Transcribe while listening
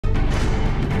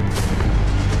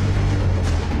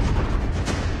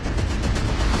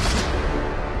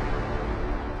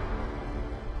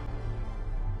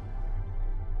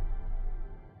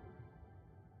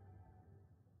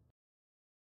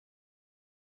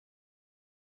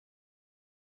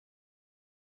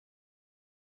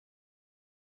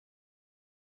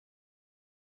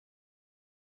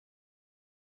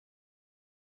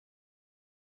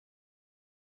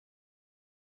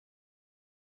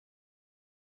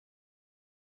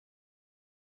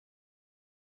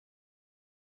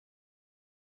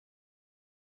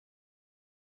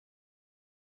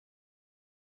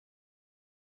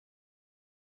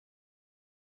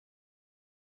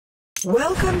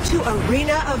Welcome to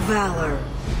Arena of Valor.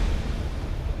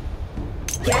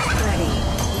 Get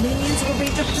ready. Minions will be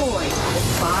deployed in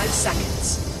 5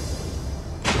 seconds.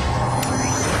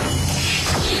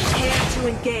 Prepare to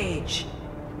engage.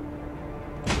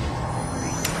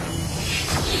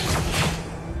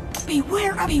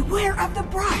 Beware of the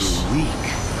brush. Weak,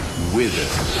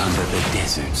 withered under the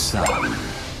desert sun.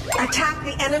 Attack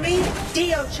the enemy,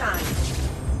 ĐIệU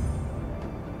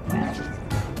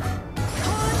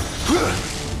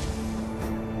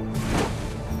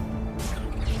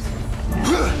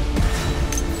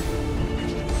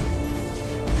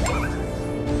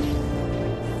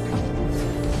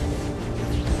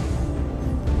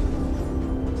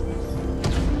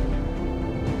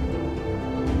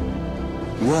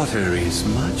Water is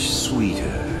much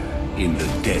sweeter in the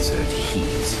desert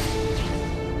heat.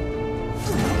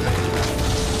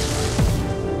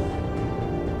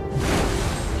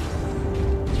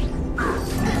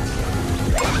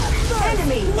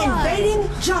 Enemy invading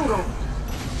jungle.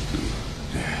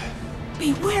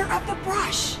 Beware of the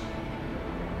brush.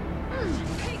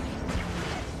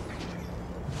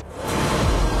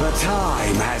 The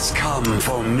time has come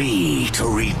for me to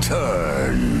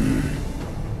return.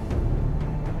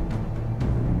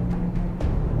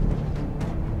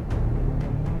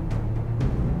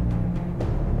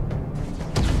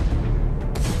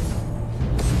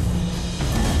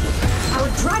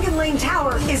 Dragon Lane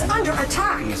Tower is under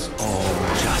attack. It's all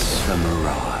just a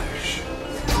mirage.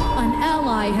 An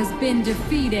ally has been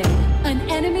defeated. An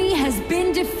enemy has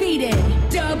been defeated.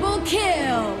 Double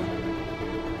kill.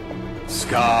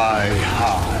 Sky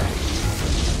high.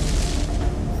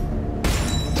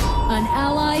 An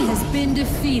ally has been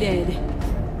defeated.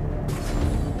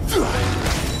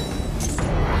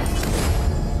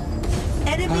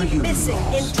 Enemy missing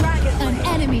in Dragon Lane. An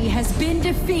enemy has been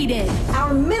defeated.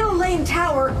 Our middle lane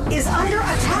tower is under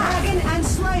attack. Dragon and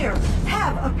Slayer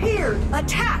have appeared.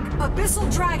 Attack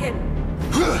Abyssal Dragon.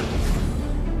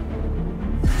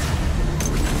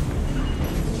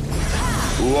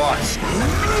 What?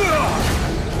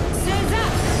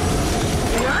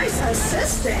 Nice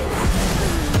assisting.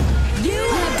 You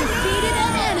have defeated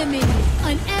an enemy.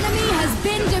 An enemy has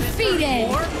been defeated.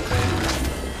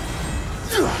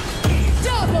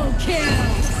 Double kill.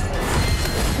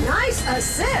 Nice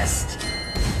assist.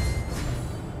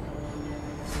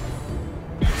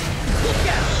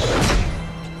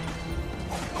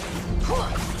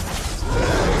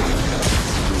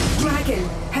 Dragon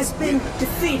has been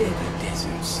defeated.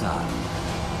 Desert sun.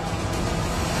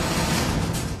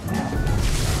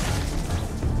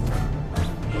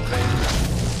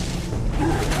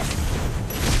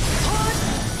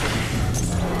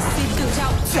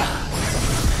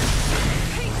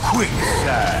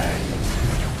 Quicksand.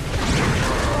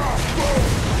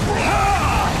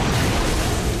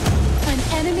 An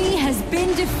enemy has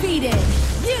been defeated.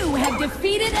 You have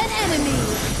defeated an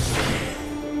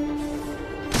enemy.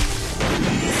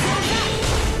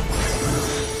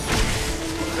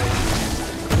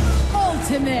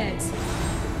 Ultimate.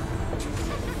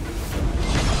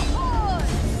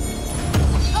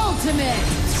 Ultimate.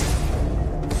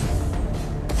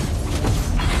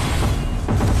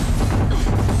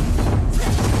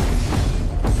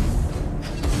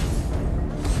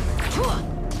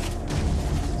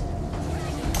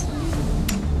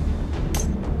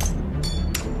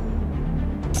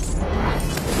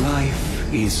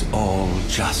 Life is all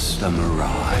just a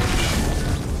mirage.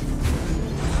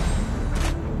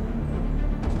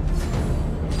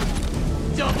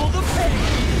 Double the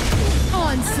pain.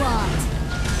 Onslaught.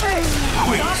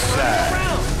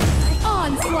 Quicksand.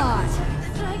 Onslaught.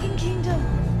 Dragon Kingdom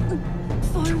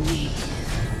for me.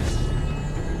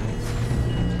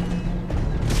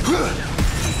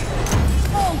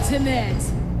 Ultimate.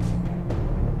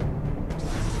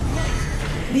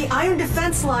 The iron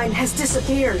defense line has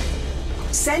disappeared.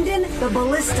 Send in the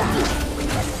ballista.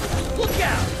 Look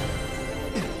out!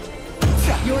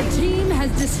 Your team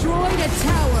has destroyed a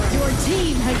tower. Your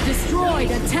team has destroyed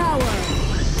a tower.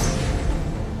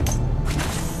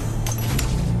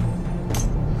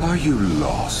 Are you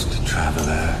lost,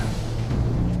 traveler?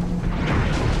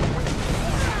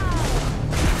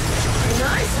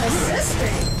 Nice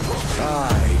assisting.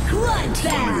 I grant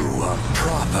you a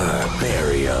proper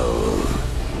burial.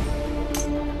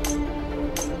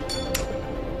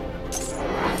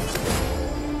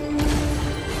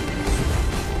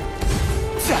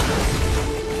 Your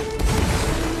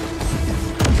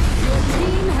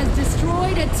team has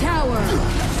destroyed a tower.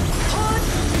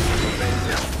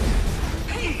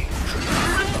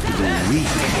 The weak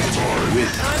are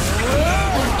with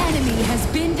An enemy has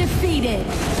been defeated.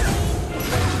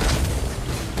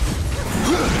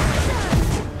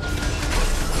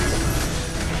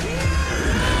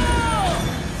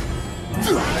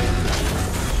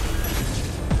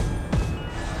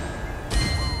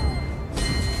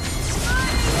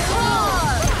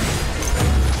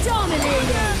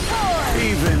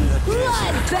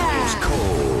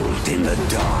 in the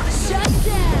dark. Shut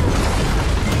down!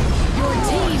 Your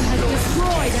team has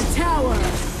destroyed a tower!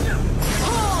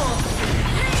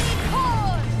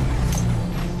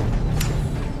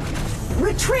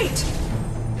 Retreat!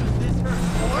 Does this hurt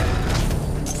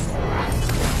more?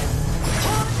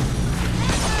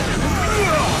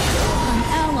 An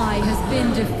ally has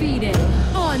been defeated.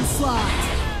 Onslaught!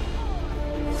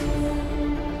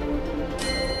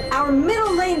 Our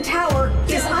middle lane tower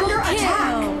is under Double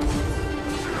attack.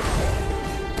 kill.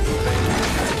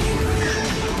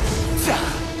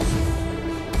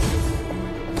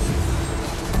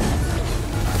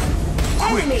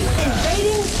 Enemy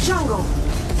invading jungle.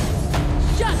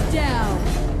 Shut down!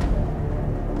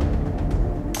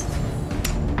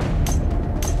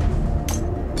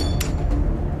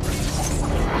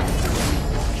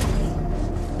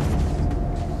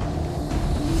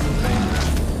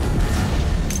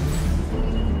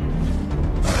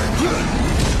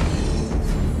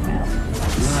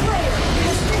 Slayer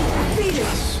has been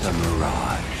defeated. A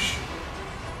mirage.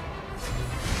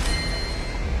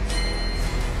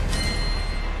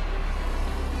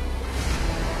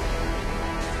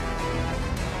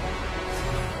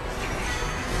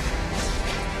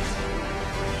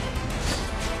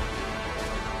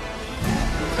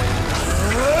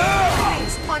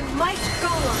 Eyes on Might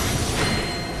Golem.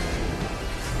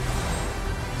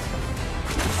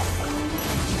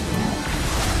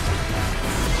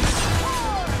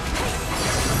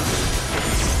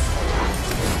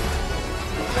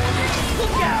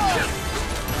 Look out!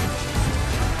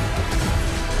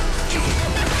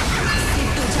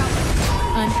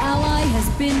 An ally has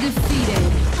been defeated.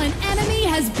 An enemy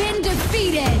has been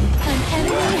defeated. An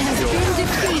enemy has been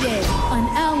defeated. An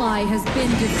ally has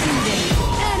been defeated.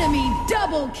 Enemy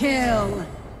double kill.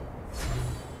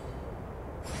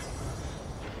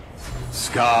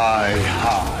 Sky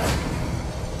high.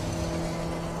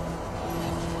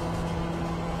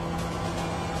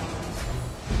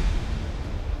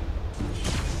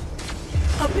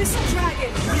 Abyssal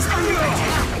Dragon is under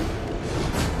attack.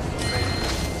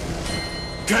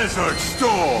 Desert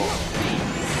storm.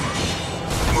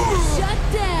 Shut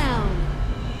down.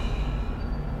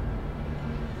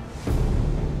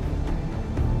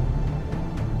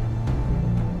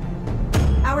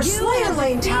 Our You Slayer have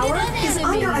lane defeated tower an is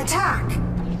enemy. under attack.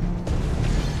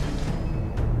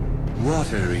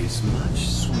 Water is much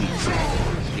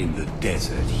sweeter in the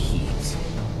desert heat.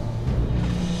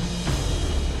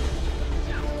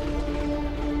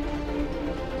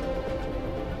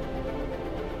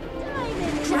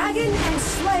 Dragon and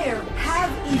Slayer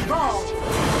have evolved.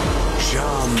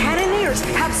 Jump. Cannoneers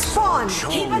have spawned.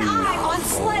 Keep an eye on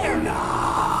Slayer.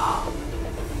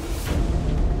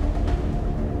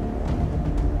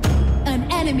 An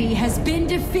enemy has been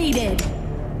defeated.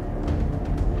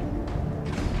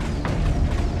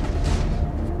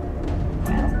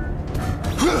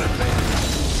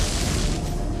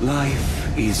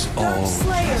 Life is Dark all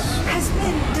Slayer has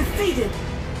been defeated.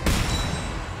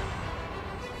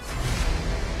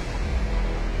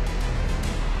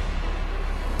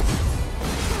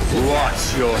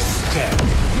 Watch your step.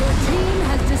 Your team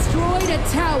has destroyed a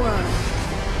tower.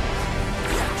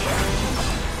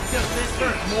 Does this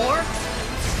hurt more?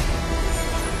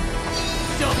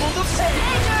 Double the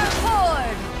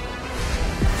pain!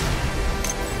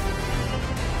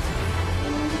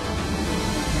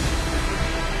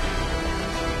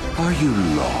 Are you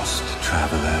lost,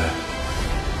 traveler?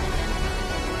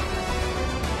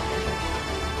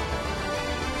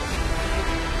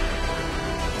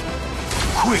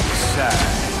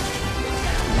 Quicksand.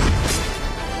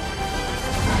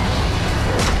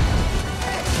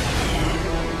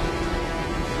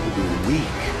 The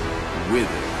weak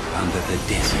wither under the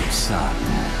desert sun.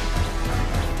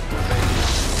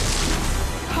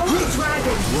 Holy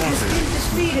Dragon has been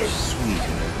defeated.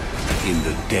 Sweeter in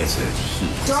the desert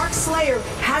heat. Dark Slayer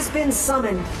has been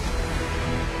summoned.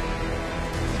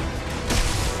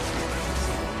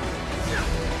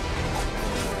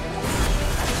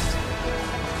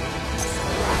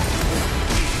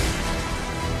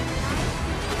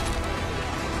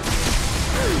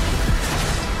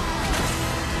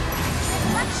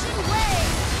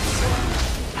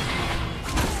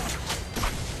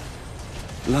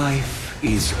 Life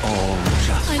is all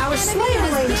just. An Our enemy Slayer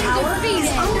has lane been tower defeated.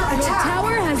 is under Your attack.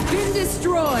 tower has been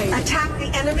destroyed. Attack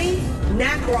the enemy,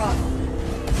 Nacra.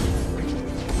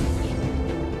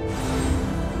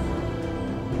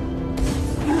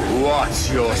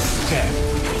 Watch your step.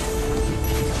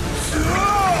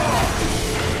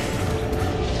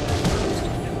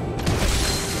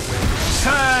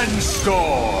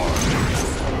 Sandstorm.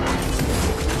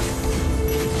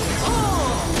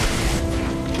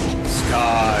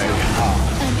 Sky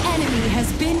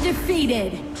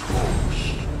defeated.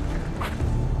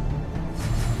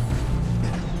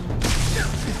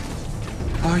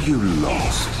 Are you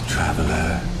lost,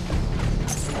 traveler?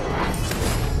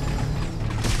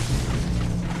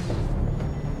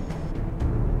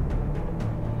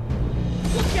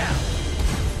 Look out!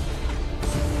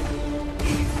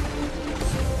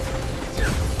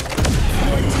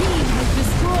 Your team has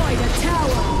destroyed a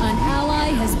tower. An ally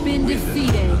has been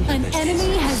defeated. An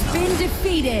enemy has been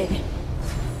defeated.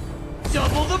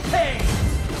 Double the pain!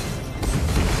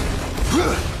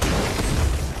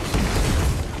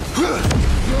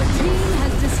 Your team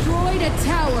has destroyed a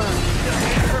tower.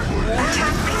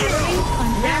 Attack the enemy.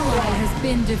 An ally has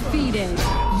been defeated.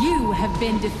 You have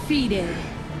been defeated.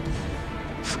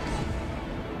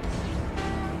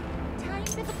 Time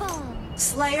for the bomb.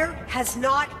 Slayer has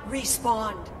not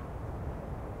respawned.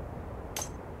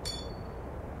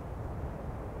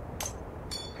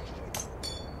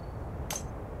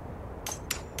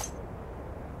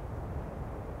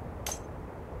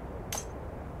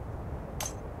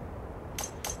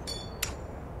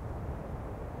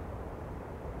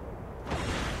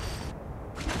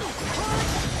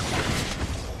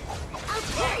 I'll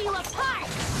tear you apart.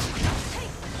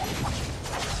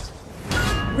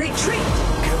 Retreat!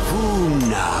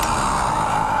 Kavuna!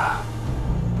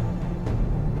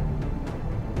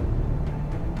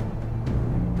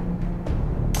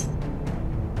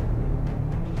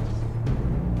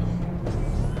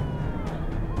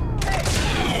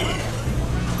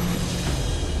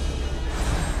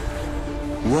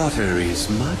 Water is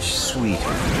much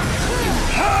sweeter.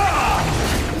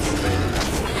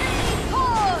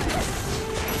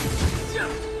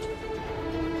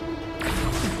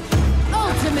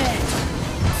 Ultimate.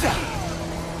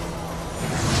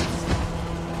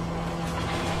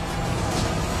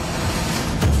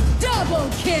 Double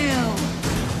kill.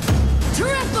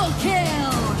 Triple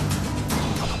kill.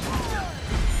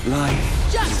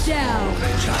 Life Just down.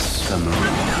 just a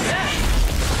mirage.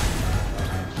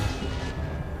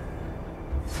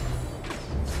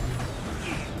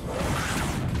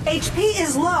 HP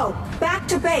is low. Back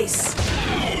to base.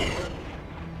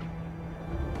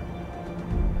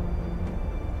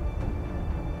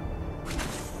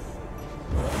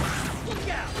 Look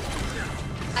out!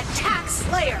 Attack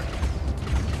Slayer!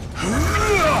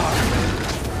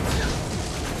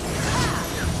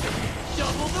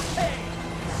 Double the pain!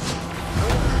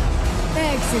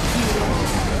 Executed.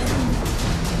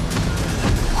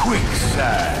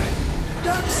 Quicksand!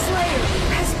 Dark Slayer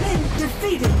has been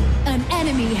defeated. An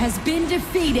enemy has been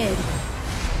defeated.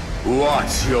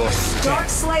 Watch your step. Dark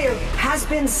Slayer has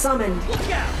been summoned. Look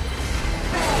out!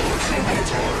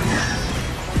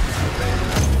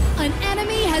 An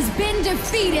enemy has been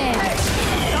defeated.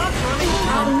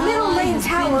 Our middle lane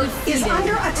tower is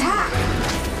under attack.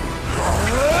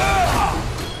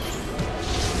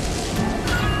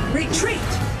 Retreat!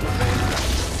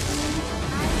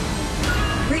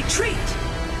 Retreat!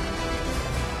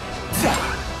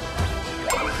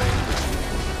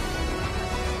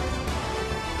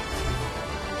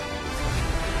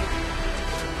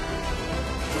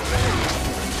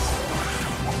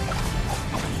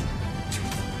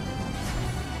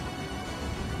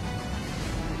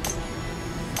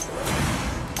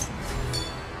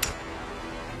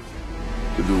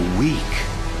 The weak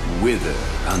wither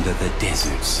under the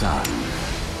desert sun.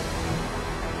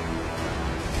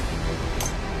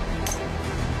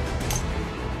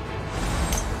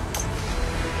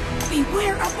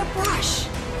 Beware of the brush!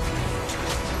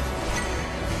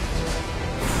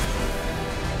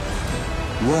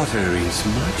 Water is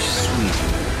much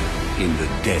sweeter in the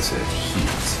desert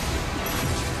heat.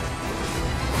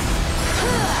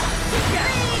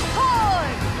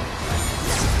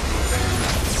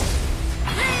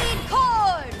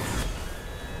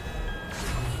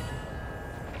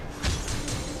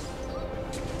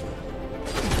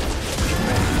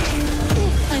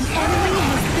 An enemy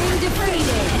has been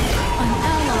defeated. An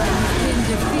ally has been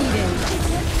defeated.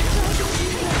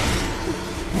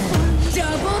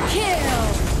 Double kill.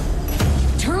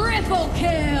 Triple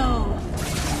kill.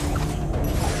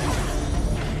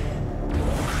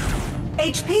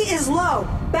 HP is low.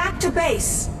 Back to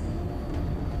base.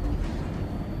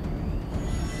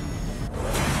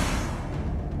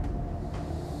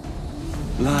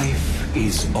 Life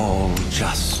is all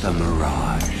just a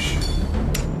mirage.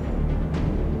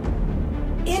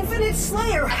 Infinite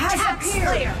Slayer has appeared.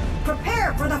 Slayer.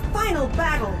 Prepare for the final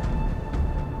battle.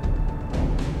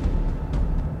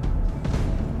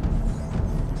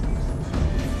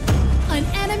 An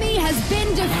enemy has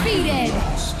been defeated.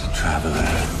 Lost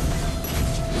traveler.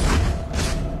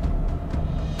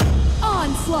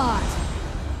 Onslaught.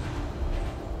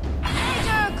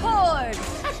 Record!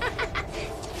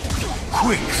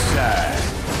 Quicksand.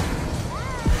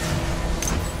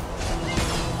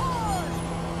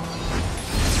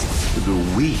 The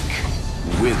weak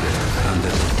wither under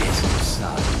the desert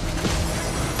sun.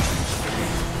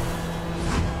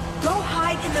 Go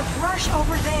hide in the brush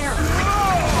over there.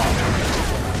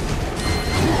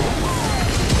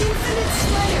 Infinite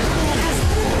Slayer has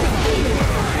been defeated.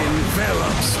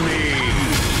 Envelops me.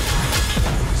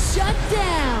 Shut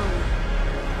down.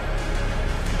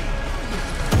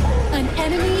 An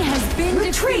enemy has been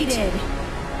Retreat. defeated.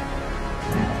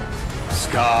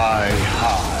 Sky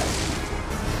high.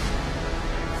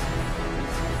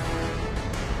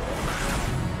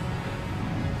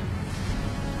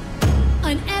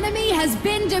 An enemy has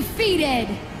been defeated.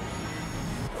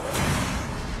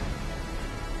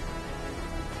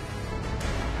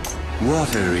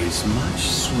 Water is much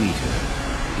sweeter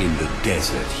in the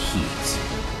desert heat.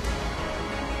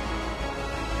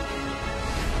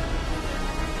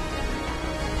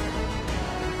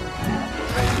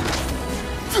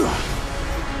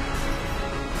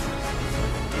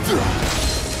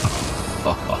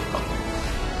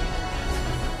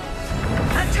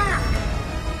 Attack!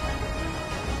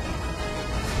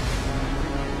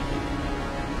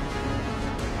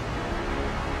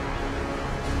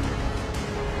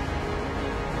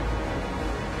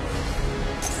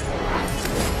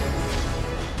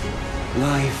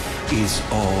 Life is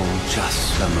all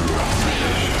just a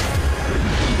mirage.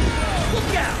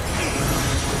 Look out!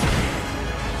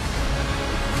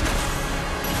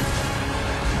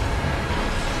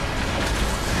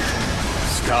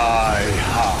 Sky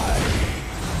high.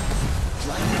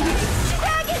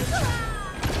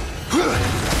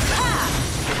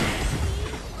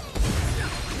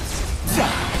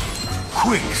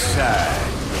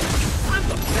 Quicksand. I'm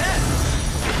the best!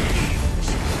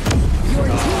 Your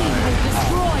team has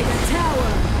destroyed a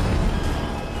tower.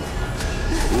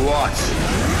 What?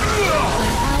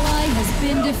 An ally has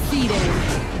been defeated.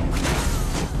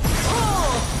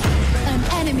 An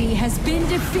enemy has been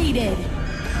defeated.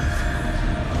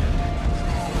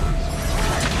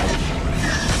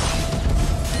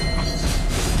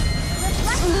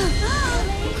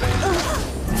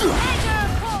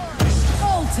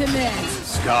 Ultimate.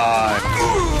 Sky.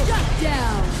 Shut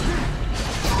down.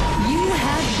 You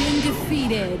have been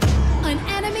defeated. An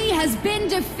enemy has been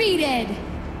defeated.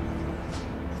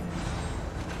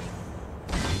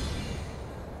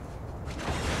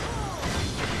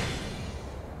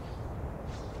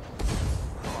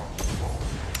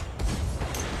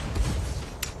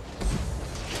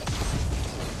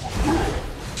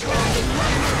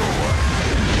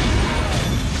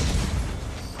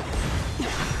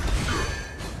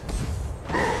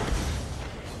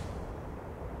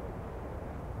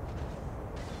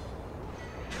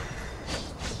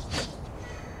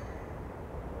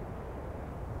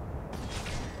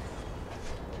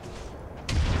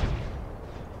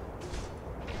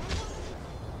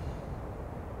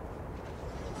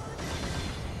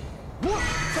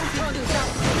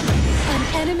 An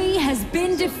enemy has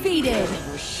been defeated.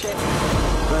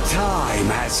 The time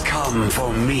has come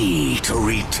for me to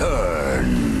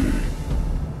return.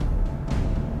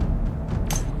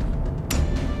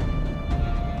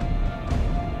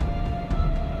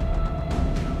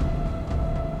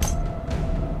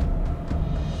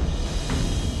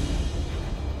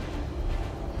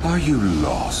 Are you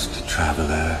lost,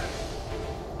 traveler?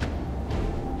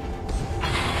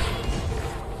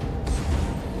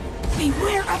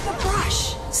 Beware of the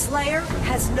brush! Slayer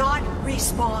has not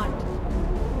respawned.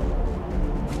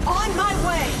 On my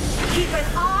way! Keep an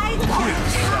eye on the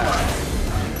tower!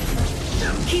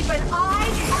 Keep an eye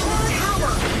on the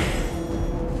tower!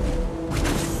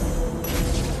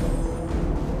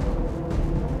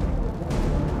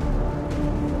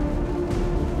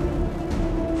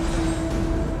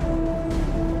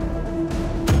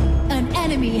 An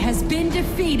enemy has been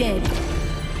defeated.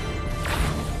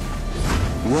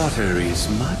 Water is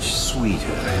much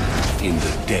sweeter in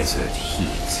the desert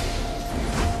heat.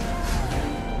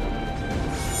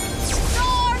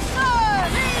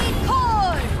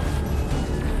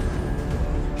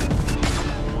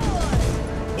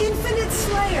 Infinite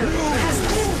Slayer has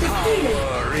been defeated!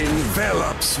 Power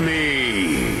envelops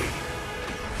me.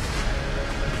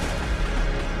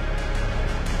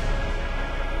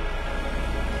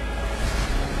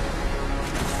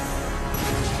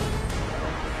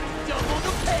 Double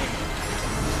the pain!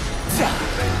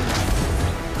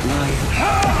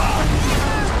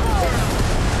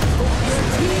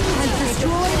 Team has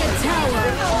destroyed a tower.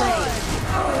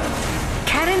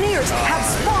 Cannoneers have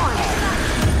spawned!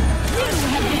 You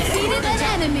have defeated an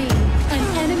enemy. An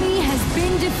enemy has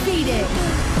been defeated.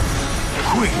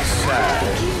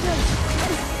 quicksand.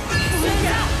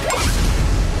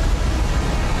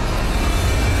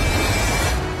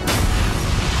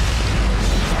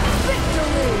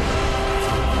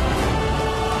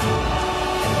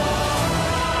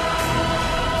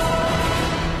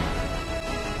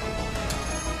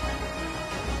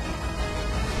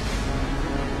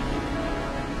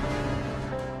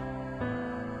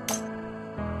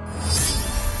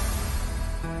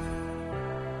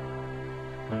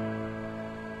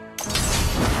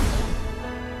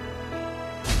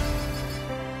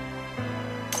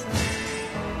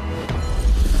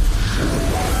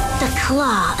 The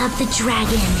claw of the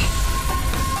dragon.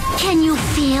 Can you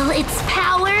feel its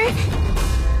power?